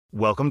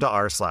Welcome to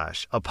r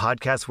slash, a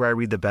podcast where I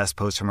read the best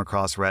posts from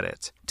across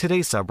Reddit.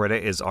 Today's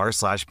subreddit is r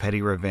slash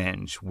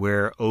Pettyrevenge,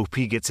 where OP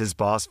gets his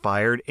boss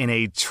fired in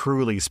a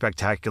truly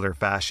spectacular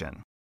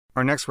fashion.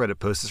 Our next Reddit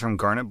post is from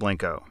Garnet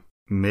Blanco.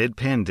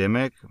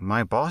 Mid-pandemic,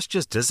 my boss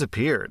just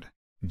disappeared.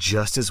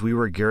 Just as we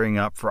were gearing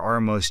up for our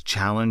most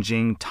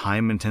challenging,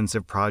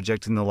 time-intensive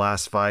project in the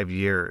last 5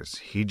 years,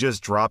 he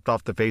just dropped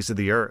off the face of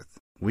the earth.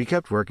 We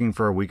kept working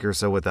for a week or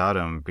so without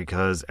him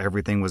because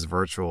everything was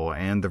virtual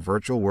and the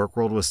virtual work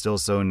world was still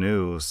so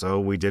new, so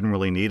we didn't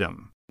really need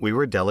him. We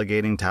were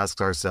delegating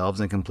tasks ourselves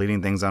and completing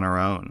things on our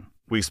own.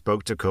 We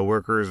spoke to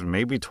coworkers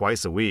maybe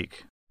twice a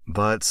week.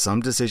 But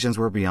some decisions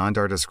were beyond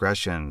our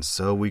discretion,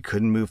 so we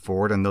couldn't move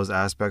forward on those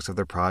aspects of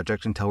the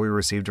project until we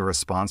received a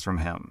response from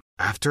him.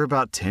 After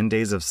about 10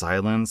 days of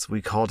silence,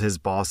 we called his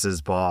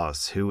boss's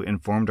boss, who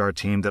informed our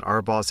team that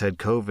our boss had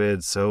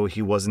COVID, so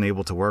he wasn't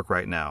able to work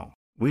right now.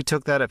 We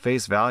took that at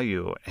face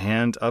value,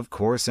 and of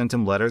course sent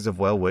him letters of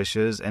well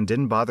wishes and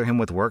didn't bother him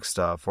with work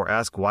stuff or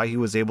ask why he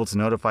was able to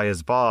notify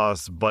his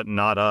boss, but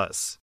not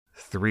us.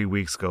 3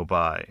 weeks go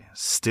by,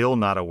 still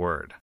not a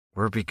word.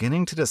 We're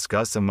beginning to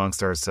discuss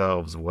amongst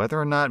ourselves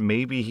whether or not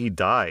maybe he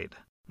died.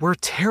 We're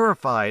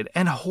terrified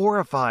and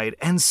horrified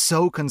and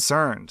so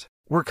concerned.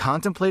 We're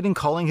contemplating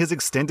calling his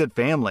extended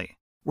family.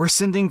 We're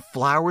sending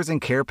flowers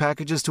and care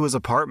packages to his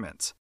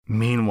apartment.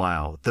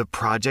 Meanwhile, the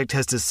project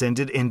has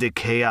descended into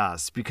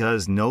chaos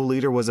because no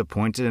leader was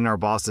appointed in our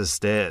boss's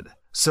stead.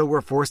 So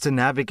we're forced to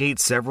navigate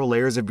several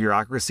layers of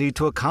bureaucracy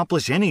to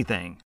accomplish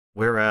anything.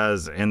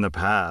 Whereas, in the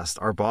past,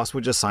 our boss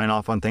would just sign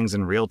off on things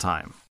in real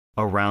time.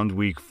 Around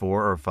week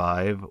 4 or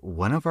 5,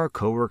 one of our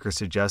coworkers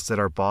suggests that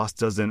our boss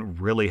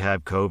doesn't really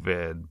have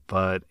COVID,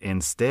 but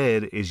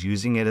instead is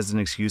using it as an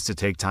excuse to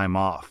take time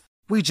off.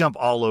 We jump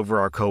all over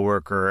our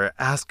coworker,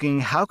 asking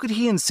how could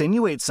he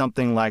insinuate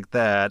something like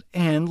that,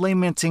 and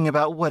lamenting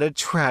about what a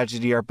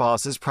tragedy our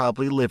boss is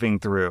probably living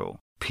through.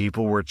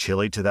 People were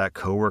chilly to that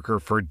coworker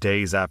for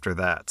days after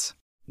that.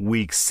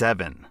 Week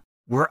 7.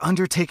 We're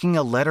undertaking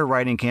a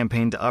letter-writing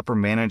campaign to upper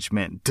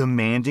management,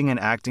 demanding an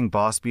acting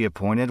boss be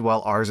appointed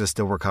while ours is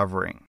still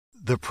recovering.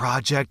 The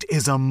project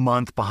is a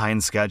month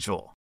behind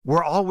schedule.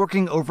 We're all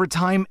working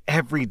overtime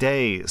every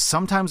day,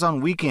 sometimes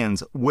on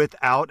weekends,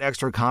 without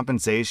extra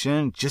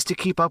compensation, just to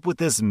keep up with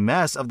this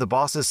mess of the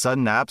boss's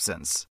sudden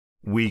absence.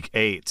 Week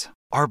 8.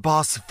 Our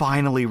boss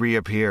finally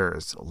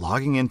reappears,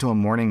 logging into a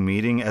morning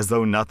meeting as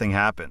though nothing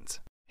happened.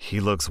 He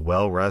looks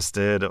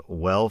well-rested,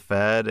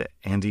 well-fed,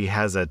 and he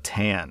has a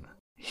tan.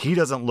 He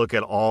doesn't look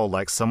at all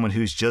like someone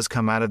who's just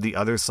come out of the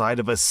other side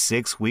of a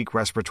 6-week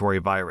respiratory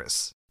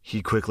virus.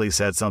 He quickly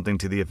said something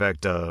to the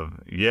effect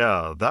of,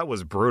 "Yeah, that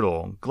was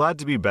brutal. Glad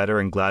to be better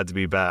and glad to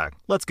be back.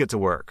 Let's get to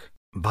work."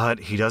 But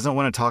he doesn't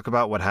want to talk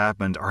about what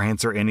happened or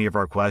answer any of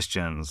our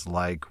questions,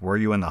 like, were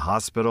you in the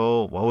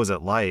hospital? What was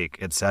it like?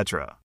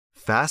 Etc.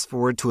 Fast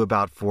forward to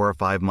about 4 or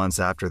 5 months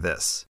after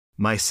this.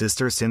 My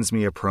sister sends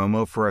me a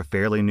promo for a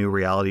fairly new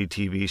reality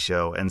TV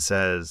show and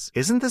says,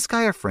 "Isn't this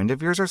guy a friend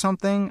of yours or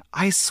something?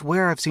 I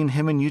swear I've seen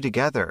him and you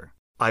together."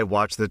 I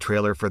watch the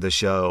trailer for the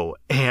show,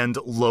 and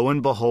lo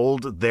and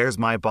behold, there's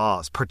my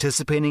boss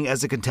participating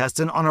as a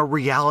contestant on a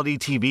reality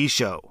TV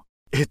show.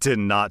 It did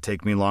not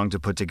take me long to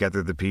put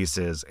together the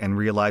pieces and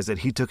realize that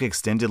he took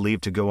extended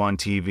leave to go on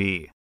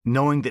TV,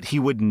 knowing that he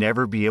would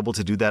never be able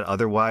to do that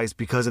otherwise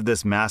because of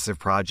this massive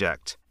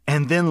project.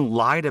 And then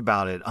lied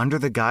about it under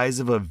the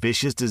guise of a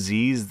vicious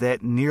disease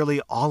that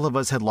nearly all of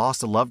us had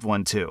lost a loved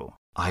one to.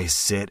 I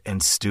sit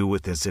and stew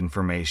with this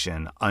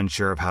information,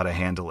 unsure of how to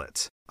handle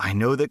it. I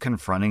know that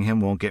confronting him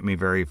won't get me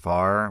very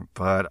far,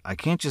 but I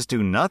can't just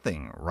do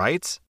nothing,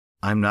 right?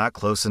 I'm not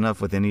close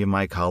enough with any of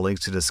my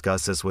colleagues to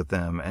discuss this with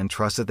them and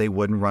trust that they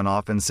wouldn't run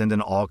off and send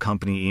an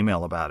all-company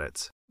email about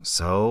it.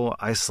 So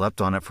I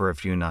slept on it for a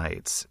few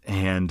nights,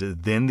 and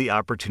then the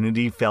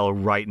opportunity fell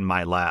right in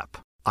my lap.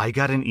 I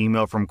got an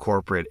email from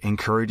corporate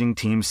encouraging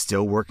teams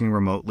still working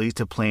remotely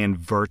to plan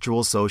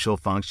virtual social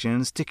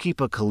functions to keep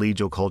a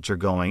collegial culture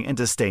going and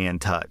to stay in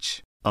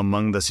touch.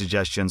 Among the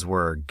suggestions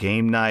were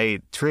game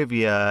night,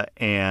 trivia,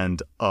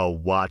 and a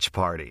watch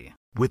party.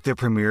 With the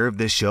premiere of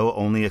this show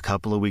only a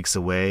couple of weeks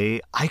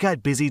away, I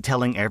got busy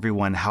telling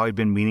everyone how I'd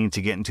been meaning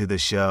to get into the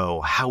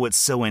show, how it's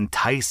so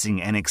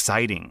enticing and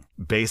exciting.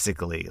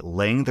 Basically,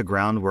 laying the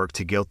groundwork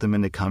to guilt them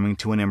into coming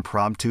to an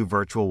impromptu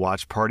virtual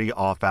watch party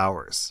off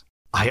hours.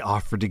 I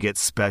offered to get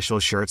special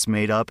shirts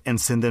made up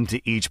and send them to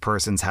each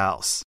person's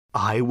house.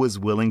 I was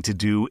willing to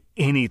do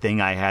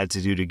anything I had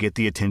to do to get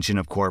the attention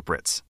of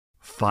corporates.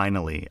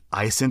 Finally,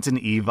 I sent an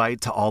evite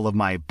to all of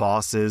my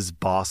bosses,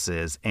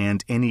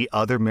 and any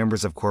other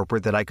members of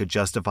corporate that I could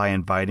justify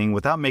inviting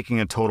without making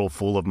a total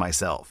fool of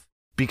myself.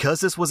 Because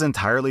this was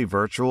entirely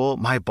virtual,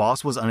 my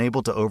boss was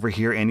unable to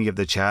overhear any of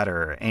the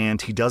chatter,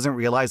 and he doesn't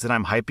realize that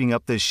I'm hyping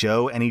up this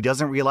show, and he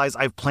doesn't realize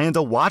I've planned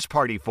a watch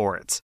party for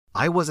it.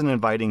 I wasn't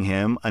inviting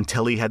him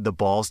until he had the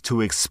balls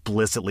to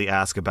explicitly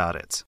ask about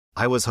it.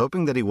 I was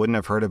hoping that he wouldn't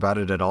have heard about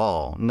it at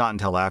all, not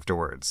until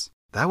afterwards.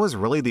 That was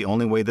really the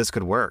only way this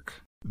could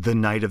work. The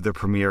night of the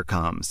premiere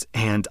comes,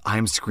 and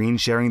I'm screen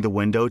sharing the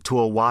window to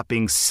a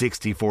whopping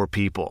 64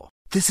 people.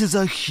 This is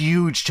a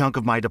huge chunk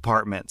of my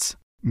department.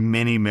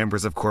 Many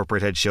members of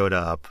corporate had showed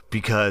up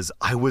because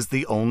I was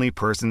the only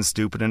person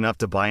stupid enough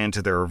to buy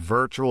into their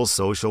virtual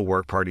social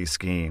work party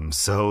scheme,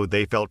 so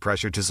they felt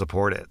pressured to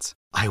support it.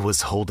 I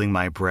was holding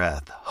my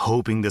breath,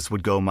 hoping this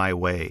would go my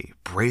way,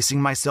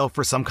 bracing myself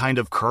for some kind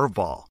of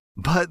curveball.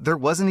 But there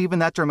wasn't even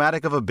that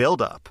dramatic of a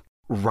build-up.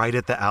 Right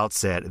at the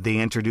outset, they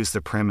introduced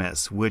the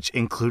premise, which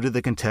included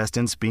the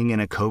contestants being in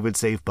a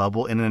COVID-safe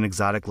bubble in an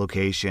exotic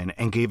location,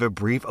 and gave a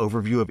brief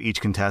overview of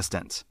each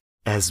contestant.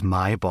 As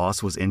my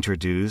boss was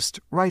introduced,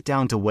 right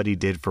down to what he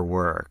did for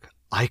work,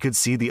 I could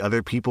see the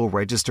other people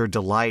register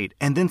delight,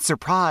 and then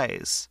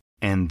surprise,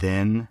 and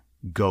then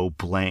go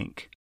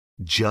blank.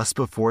 Just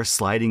before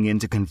sliding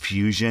into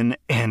confusion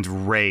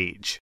and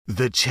rage,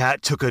 the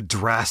chat took a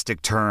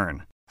drastic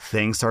turn.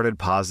 Things started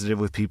positive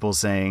with people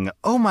saying,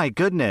 "Oh my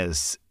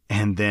goodness,"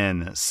 and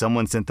then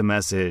someone sent the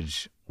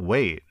message,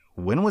 "Wait,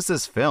 when was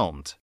this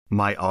filmed?"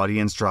 My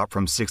audience dropped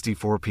from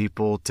 64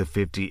 people to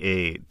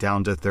 58,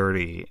 down to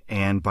 30,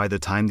 and by the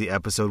time the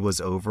episode was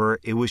over,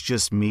 it was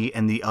just me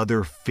and the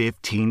other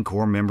 15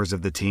 core members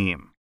of the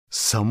team.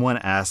 Someone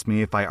asked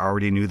me if I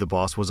already knew the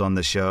boss was on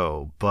the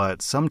show,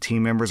 but some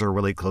team members are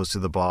really close to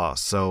the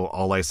boss, so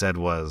all I said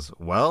was,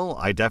 "Well,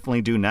 I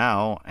definitely do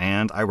now,"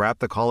 and I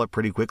wrapped the call up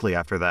pretty quickly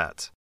after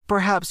that.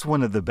 Perhaps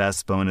one of the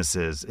best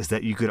bonuses is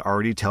that you could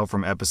already tell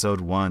from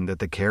episode 1 that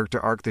the character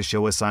arc the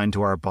show assigned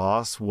to our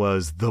boss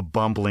was the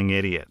bumbling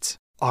idiot.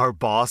 Our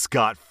boss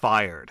got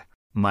fired.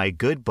 My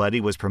good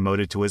buddy was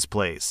promoted to his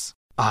place.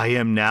 I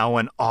am now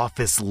an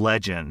office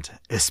legend,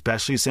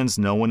 especially since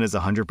no one is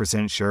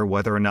 100% sure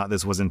whether or not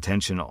this was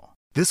intentional.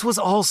 This was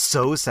all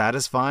so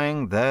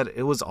satisfying that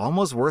it was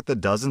almost worth the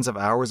dozens of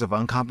hours of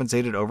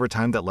uncompensated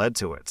overtime that led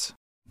to it.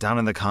 Down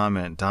in the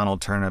comment,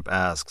 Donald Turnip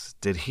asks,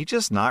 "Did he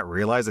just not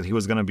realize that he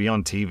was going to be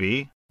on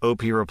TV?"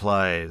 OP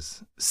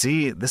replies,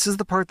 "See, this is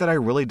the part that I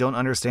really don't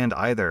understand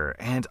either,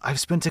 and I've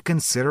spent a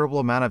considerable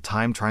amount of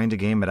time trying to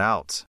game it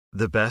out.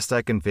 The best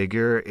I can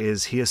figure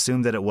is he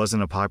assumed that it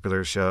wasn't a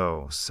popular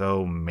show,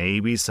 so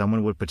maybe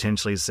someone would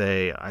potentially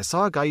say, 'I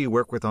saw a guy you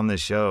work with on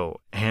this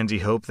show,' and he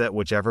hoped that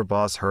whichever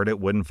boss heard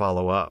it wouldn't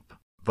follow up,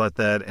 but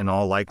that in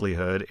all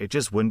likelihood, it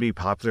just wouldn't be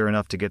popular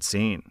enough to get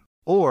seen.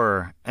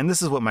 Or, and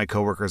this is what my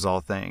coworkers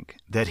all think,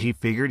 that he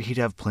figured he'd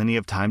have plenty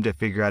of time to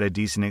figure out a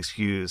decent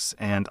excuse,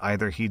 and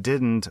either he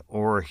didn't,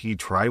 or he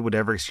tried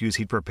whatever excuse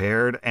he'd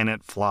prepared, and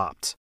it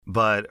flopped.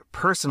 But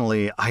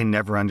personally, I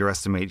never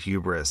underestimate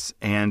hubris,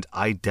 and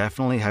I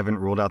definitely haven't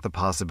ruled out the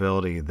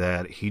possibility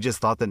that he just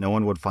thought that no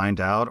one would find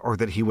out or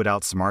that he would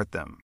outsmart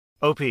them."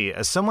 OP,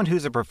 as someone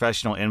who's a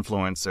professional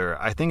influencer,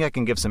 I think I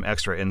can give some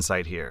extra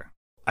insight here.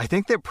 I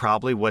think that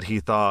probably what he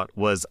thought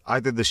was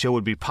either the show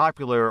would be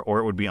popular or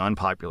it would be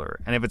unpopular.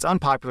 And if it's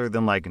unpopular,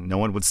 then no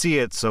one would see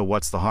it, so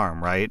what's the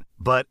harm, right?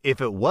 But if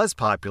it was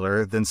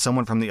popular, then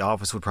someone from the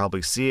office would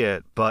probably see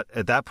it. But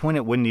at that point,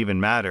 it wouldn't even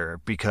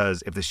matter,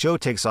 because if the show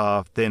takes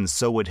off, then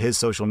so would his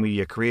social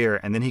media career,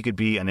 and then he could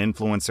be an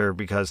influencer,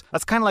 because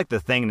that's kind of like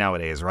the thing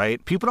nowadays,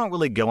 right? People don't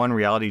really go on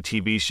reality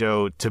TV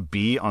show to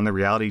be on the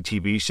reality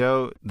TV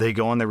show. They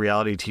go on the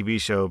reality TV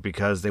show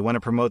because they want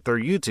to promote their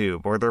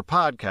YouTube or their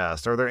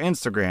podcast or their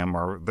Instagram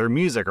or their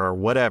music or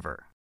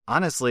whatever.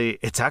 Honestly,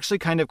 it's actually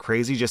kind of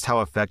crazy just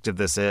how effective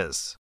this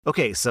is.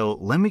 Okay, so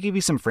let me give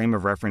you some frame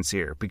of reference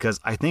here,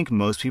 because I think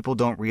most people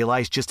don't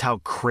realize just how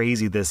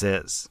crazy this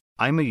is.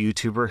 I'm a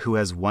YouTuber who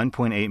has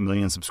 1.8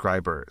 million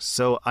subscribers,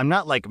 so I'm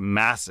not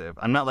massive,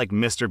 I'm not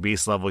Mr.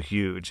 Beast level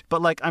huge,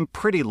 but I'm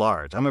pretty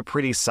large, I'm a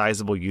pretty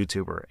sizable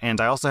YouTuber, and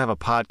I also have a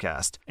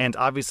podcast, and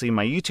obviously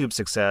my YouTube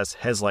success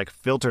has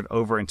filtered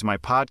over into my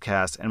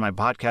podcast, and my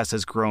podcast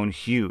has grown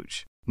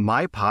huge.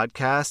 My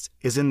podcast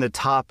is in the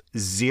top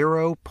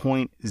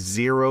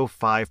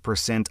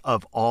 0.05%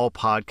 of all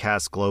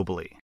podcasts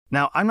globally.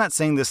 Now, I'm not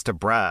saying this to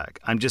brag.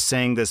 I'm just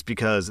saying this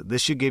because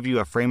this should give you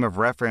a frame of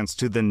reference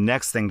to the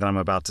next thing that I'm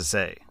about to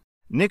say.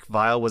 Nick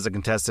Viall was a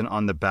contestant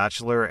on The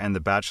Bachelor and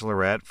The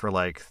Bachelorette for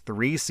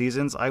 3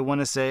 seasons, I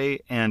want to say,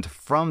 and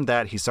from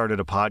that he started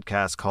a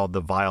podcast called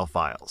The Viall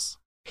Files.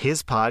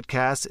 His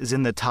podcast is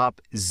in the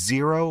top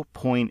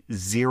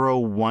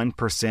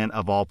 0.01%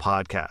 of all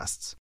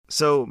podcasts.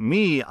 So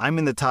me, I'm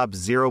in the top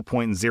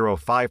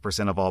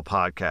 0.05% of all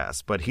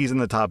podcasts, but he's in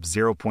the top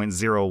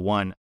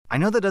 0.01. I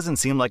know that doesn't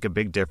seem like a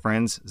big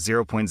difference,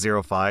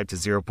 0.05 to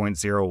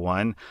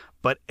 0.01,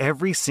 but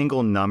every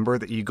single number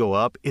that you go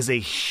up is a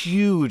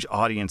huge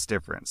audience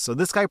difference. So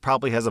this guy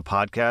probably has a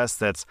podcast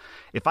that's,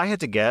 if I had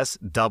to guess,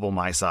 double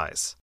my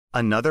size.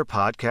 Another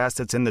podcast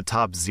that's in the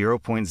top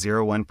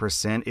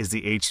 0.01% is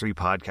the H3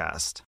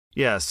 podcast.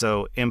 Yeah,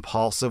 so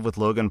Impulsive with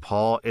Logan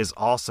Paul is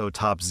also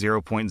top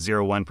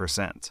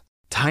 0.01%.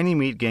 Tiny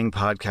Meat Gang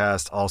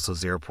podcast, also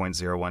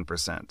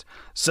 0.01%.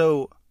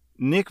 So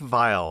Nick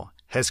Viall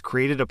has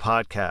created a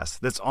podcast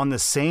that's on the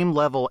same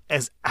level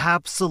as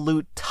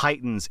absolute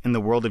titans in the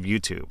world of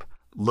YouTube.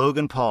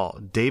 Logan Paul,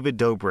 David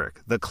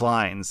Dobrik, The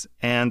Kleins,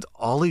 and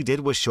all he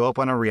did was show up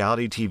on a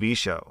reality TV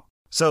show.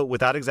 So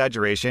without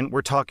exaggeration,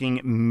 we're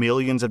talking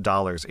millions of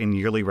dollars in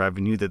yearly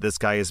revenue that this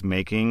guy is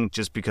making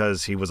just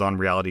because he was on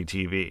reality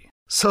TV.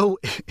 So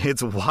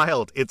it's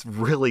wild. It's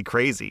really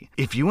crazy.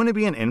 If you want to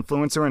be an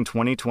influencer in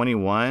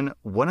 2021,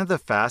 one of the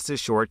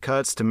fastest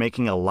shortcuts to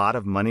making a lot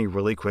of money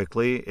really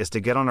quickly is to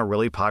get on a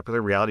really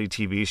popular reality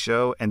TV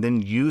show and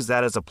then use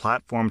that as a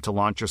platform to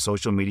launch your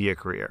social media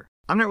career.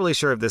 I'm not really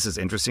sure if this is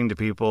interesting to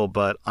people,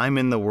 but I'm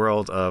in the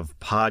world of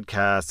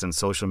podcasts and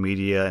social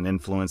media and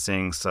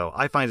influencing, so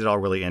I find it all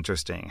really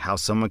interesting how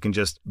someone can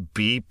just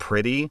be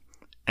pretty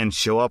and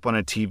show up on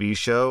a TV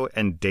show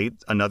and date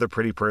another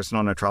pretty person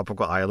on a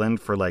tropical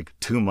island for like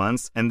 2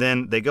 months. And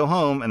then they go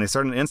home and they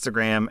start an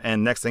Instagram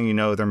and next thing you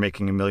know, they're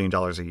making $1 million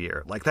a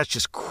year. Like, that's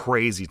just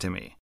crazy to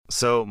me.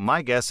 So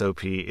my guess,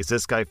 OP, is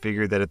this guy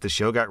figured that if the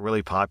show got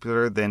really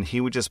popular, then he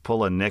would just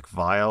pull a Nick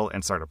Viall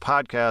and start a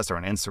podcast or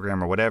an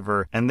Instagram or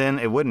whatever. And then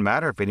it wouldn't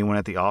matter if anyone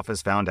at the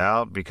office found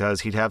out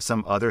because he'd have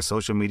some other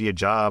social media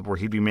job where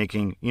he'd be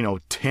making,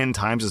 10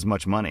 times as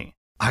much money.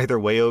 Either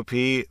way, OP,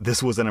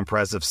 this was an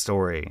impressive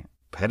story.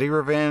 Petty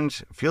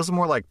revenge feels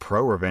more like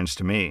pro-revenge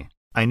to me.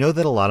 I know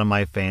that a lot of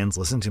my fans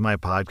listen to my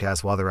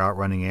podcast while they're out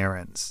running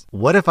errands.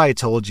 What if I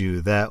told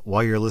you that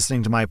while you're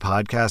listening to my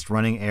podcast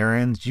running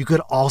errands, you could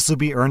also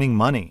be earning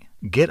money?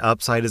 Get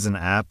Upside is an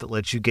app that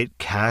lets you get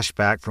cash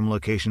back from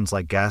locations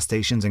like gas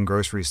stations and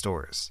grocery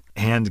stores.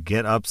 And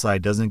Get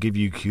Upside doesn't give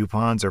you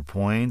coupons or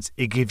points,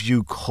 it gives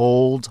you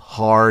cold,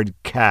 hard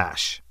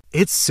cash.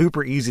 It's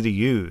super easy to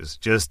use.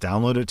 Just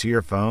download it to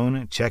your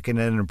phone, check in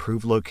at an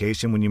approved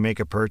location when you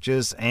make a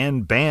purchase,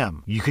 and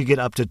bam! You could get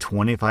up to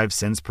 25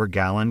 cents per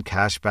gallon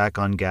cash back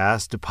on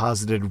gas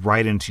deposited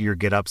right into your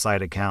Get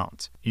Upside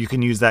account. You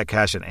can use that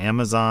cash at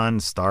Amazon,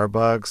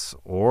 Starbucks,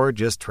 or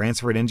just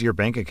transfer it into your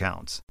bank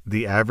account.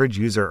 The average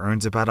user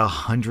earns about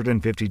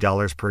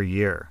 $150 per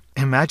year.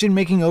 Imagine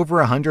making over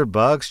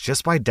 $100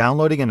 just by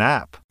downloading an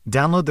app.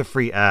 Download the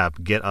free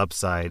app, Get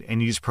Upside,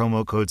 and use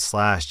promo code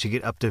SLASH to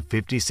get up to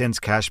 50 cents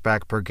cash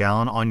back per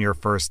gallon on your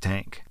first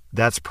tank.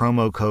 That's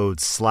promo code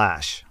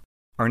SLASH.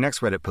 Our next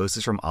Reddit post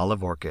is from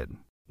Olive Orchid.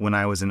 When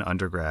I was in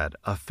undergrad,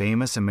 a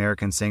famous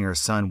American singer's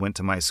son went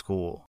to my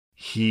school.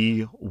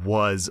 He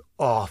was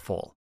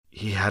awful.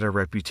 He had a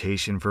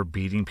reputation for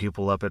beating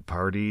people up at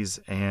parties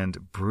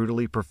and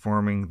brutally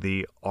performing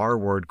the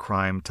R-word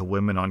crime to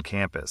women on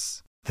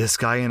campus. This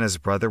guy and his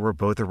brother were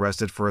both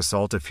arrested for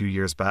assault a few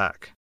years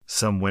back.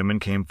 Some women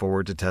came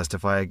forward to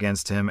testify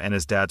against him, and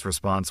his dad's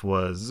response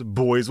was,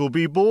 "Boys will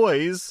be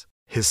boys."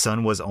 His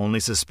son was only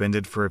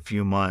suspended for a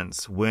few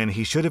months, when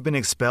he should have been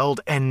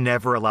expelled and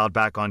never allowed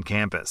back on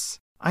campus.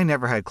 I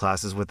never had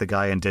classes with the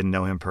guy and didn't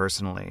know him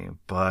personally,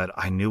 but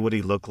I knew what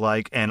he looked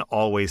like and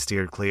always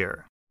steered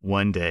clear.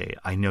 One day,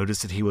 I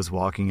noticed that he was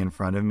walking in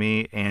front of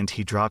me, and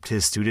he dropped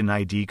his student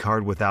ID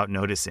card without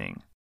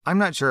noticing. I'm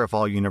not sure if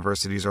all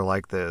universities are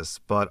like this,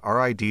 but our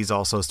IDs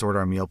also stored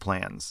our meal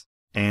plans.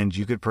 And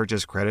you could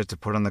purchase credit to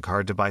put on the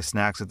card to buy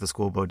snacks at the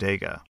school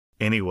bodega.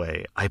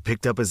 Anyway, I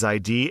picked up his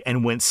ID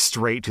and went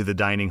straight to the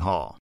dining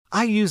hall.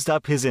 I used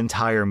up his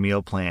entire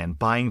meal plan,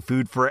 buying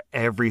food for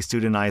every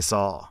student I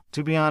saw.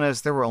 To be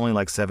honest, there were only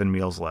like 7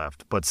 meals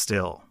left, but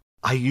still.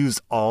 I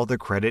used all the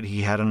credit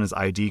he had on his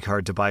ID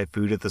card to buy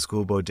food at the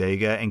school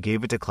bodega and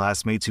gave it to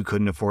classmates who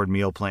couldn't afford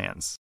meal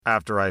plans.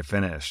 After I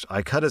finished,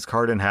 I cut his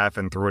card in half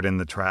and threw it in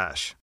the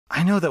trash.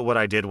 I know that what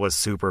I did was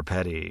super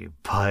petty,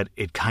 but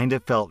it kind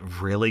of felt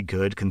really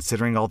good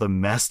considering all the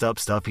messed up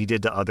stuff he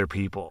did to other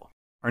people.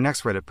 Our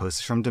next Reddit post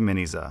is from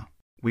Dominiza.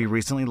 We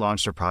recently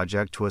launched a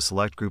project to a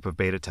select group of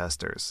beta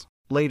testers.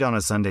 Late on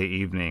a Sunday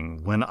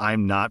evening, when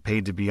I'm not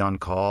paid to be on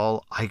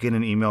call, I get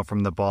an email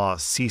from the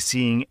boss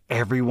CCing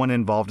everyone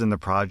involved in the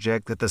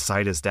project that the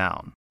site is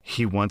down.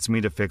 He wants me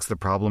to fix the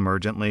problem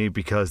urgently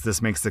because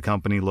this makes the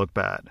company look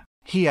bad.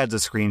 He adds a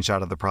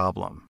screenshot of the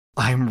problem.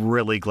 I'm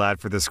really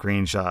glad for the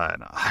screenshot.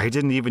 I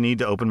didn't even need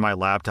to open my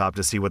laptop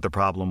to see what the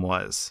problem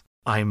was.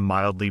 I'm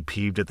mildly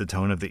peeved at the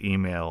tone of the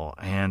email,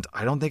 and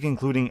I don't think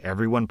including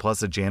everyone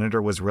plus a janitor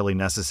was really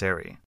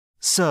necessary.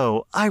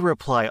 So I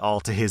reply all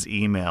to his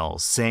email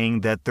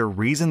saying that the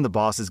reason the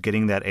boss is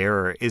getting that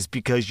error is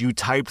because you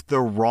typed the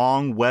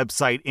wrong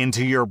website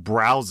into your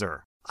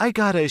browser. I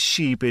got a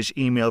sheepish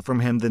email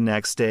from him the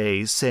next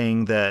day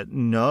saying that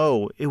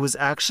no, it was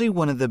actually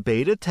one of the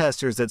beta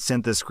testers that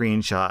sent the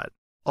screenshot.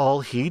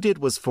 All he did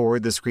was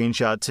forward the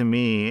screenshot to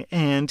me,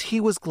 and he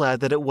was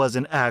glad that it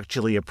wasn't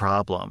actually a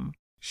problem.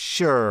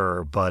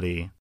 Sure,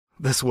 buddy.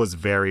 This was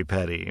very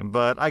petty,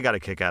 but I got a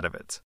kick out of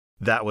it.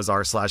 That was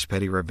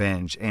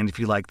r/Pettyrevenge, and if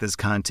you like this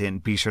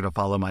content, be sure to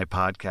follow my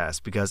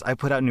podcast because I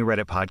put out new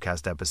Reddit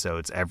podcast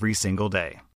episodes every single day.